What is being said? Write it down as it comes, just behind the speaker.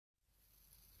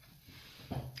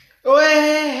Oh,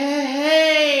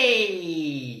 hey!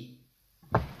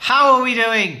 How are we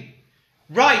doing?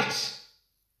 Right.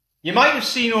 You might have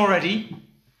seen already.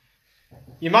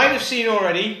 You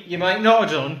might not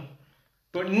have done.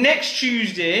 But next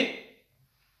Tuesday,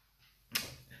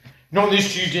 not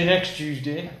this Tuesday, next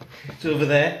Tuesday, it's over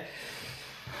there.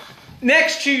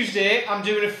 Next Tuesday, I'm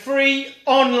doing a free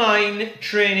online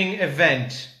training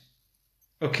event.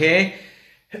 Okay?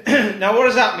 Now, what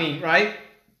does that mean, right?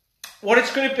 What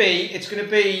it's going to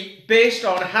be based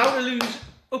on how to lose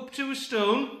up to a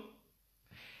stone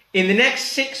in the next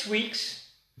 6 weeks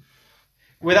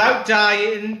without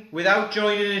dieting, without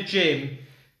joining a gym,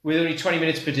 with only 20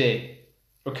 minutes per day.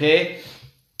 Okay?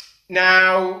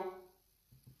 Now,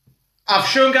 I've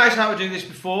shown guys how to do this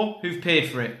before who've paid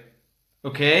for it.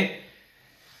 Okay?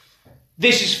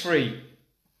 This is free.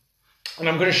 And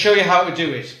I'm going to show you how to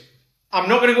do it. I'm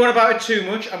not going to go on about it too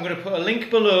much. I'm going to put a link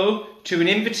below to an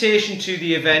invitation to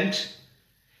the event.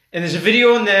 And there's a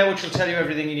video on there which will tell you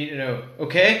everything you need to know.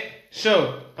 Okay?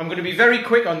 So, I'm going to be very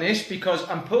quick on this because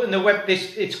I'm putting the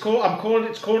it's called a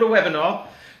webinar.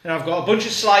 And I've got a bunch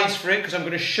of slides for it because I'm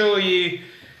going to show you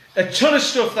a ton of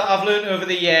stuff that I've learned over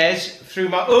the years through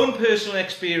my own personal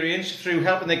experience, through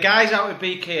helping the guys out at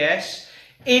BKS,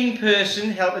 in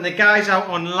person, helping the guys out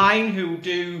online who've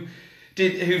done the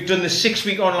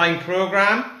 6-week online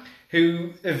program,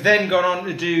 who have then gone on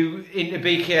to do into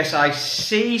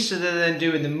BKSIC, so they're then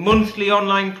doing the monthly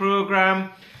online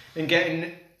program and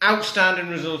getting outstanding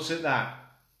results at that.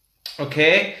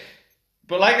 Okay?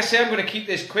 But like I say, I'm going to keep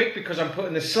this quick because I'm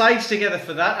putting the slides together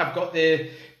for that. I've got the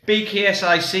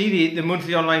BKSIC, the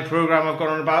monthly online program I've gone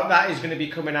on about. That is going to be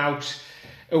coming out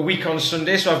a week on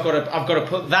Sunday, so I've got to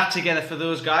put that together for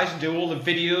those guys and do all the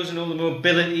videos and all the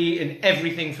mobility and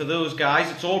everything for those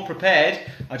guys. It's all prepared.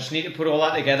 I just need to put all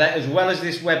that together, as well as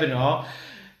this webinar.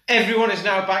 Everyone is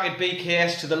now back at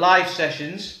BKS to the live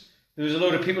sessions. There was a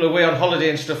load of people away on holiday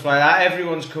and stuff like that.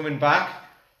 Everyone's coming back.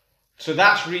 So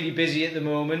that's really busy at the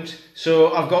moment.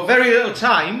 So I've got very little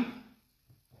time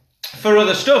for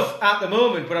other stuff at the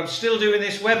moment, but I'm still doing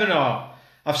this webinar.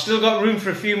 I've still got room for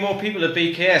a few more people at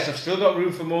BKS. I've still got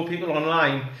room for more people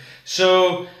online.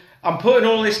 So I'm putting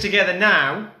all this together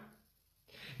now.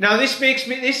 Now this makes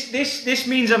me this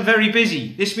means I'm very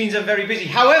busy. This means I'm very busy.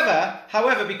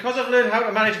 However, because I've learned how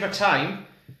to manage my time,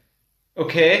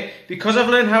 okay, because I've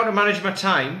learned how to manage my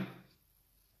time,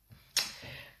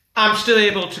 I'm still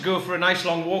able to go for a nice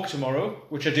long walk tomorrow,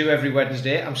 which I do every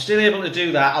Wednesday. I'm still able to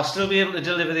do that. I'll still be able to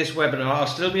deliver this webinar. I'll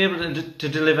still be able to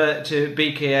deliver to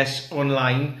BKS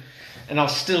online. And I'll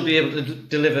still be able to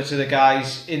deliver to the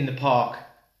guys in the park.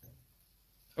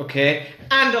 Okay?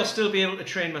 And I'll still be able to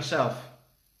train myself,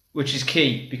 which is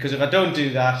key. Because if I don't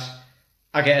do that,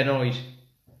 I get annoyed.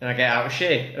 And I get out of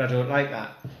shape. And I don't like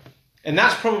that. And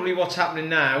that's probably what's happening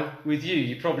now with you.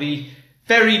 You're probably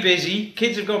very busy,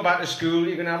 kids have gone back to school,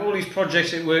 you're going to have all these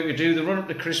projects at work to do, the run up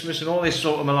to Christmas and all this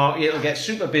sort of malarkey. It'll get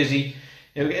super busy,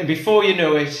 and before you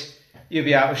know it, you'll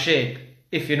be out of shape,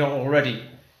 if you're not already.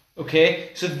 Okay,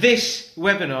 so this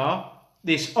webinar,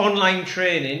 this online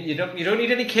training, you don't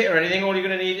need any kit or anything. All you're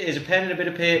going to need is a pen and a bit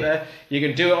of paper. You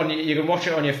can do it you can watch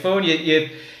it on your phone. You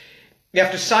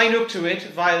have to sign up to it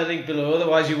via the link below,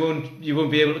 otherwise you won't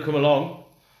be able to come along.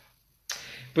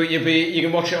 But you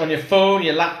can watch it on your phone,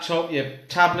 your laptop, your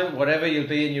tablet, whatever. You'll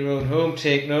be in your own home,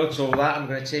 take notes, all that. I'm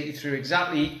going to take you through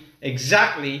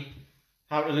exactly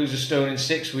how to lose a stone in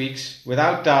 6 weeks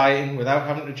without dieting, without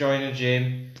having to join a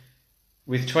gym,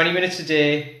 with 20 minutes a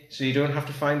day, so you don't have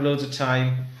to find loads of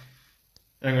time.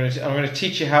 I'm going to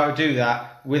teach you how to do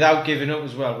that without giving up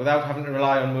as well, without having to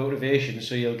rely on motivation,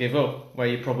 so you'll give up where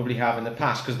you probably have in the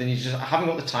past, because then you just, I haven't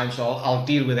got the time, so I'll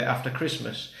deal with it after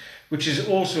Christmas. Which is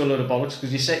also a load of bollocks,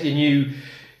 because you set your New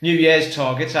Year's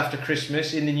targets after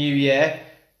Christmas in the new year,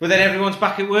 but then everyone's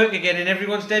back at work again and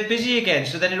everyone's dead busy again,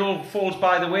 so then it all falls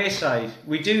by the wayside.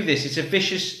 We do this,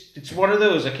 it's one of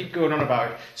those, I keep going on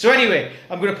about it. So anyway,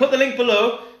 I'm going to put the link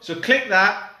below, so click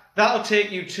that, that'll take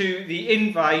you to the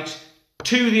invite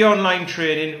to the online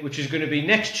training, which is going to be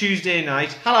next Tuesday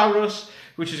night. Hello Russ,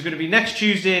 which is going to be next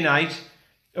Tuesday night,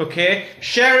 okay?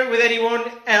 Share it with anyone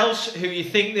else who you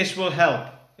think this will help.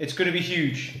 It's going to be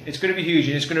huge. It's going to be huge,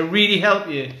 and it's going to really help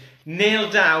you nail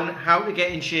down how to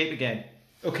get in shape again.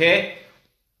 Okay?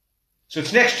 So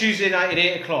it's next Tuesday night at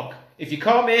 8 o'clock. If you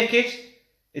can't make it,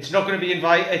 it's not going to be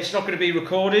it's not going to be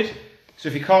recorded. So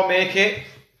if you can't make it,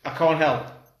 I can't help.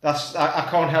 I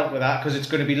can't help with that because it's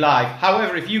going to be live.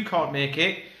 However, if you can't make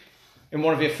it and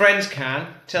one of your friends can,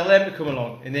 tell them to come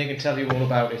along and they can tell you all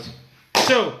about it.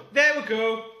 So there we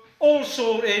go. All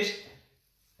sorted.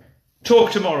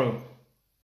 Talk tomorrow.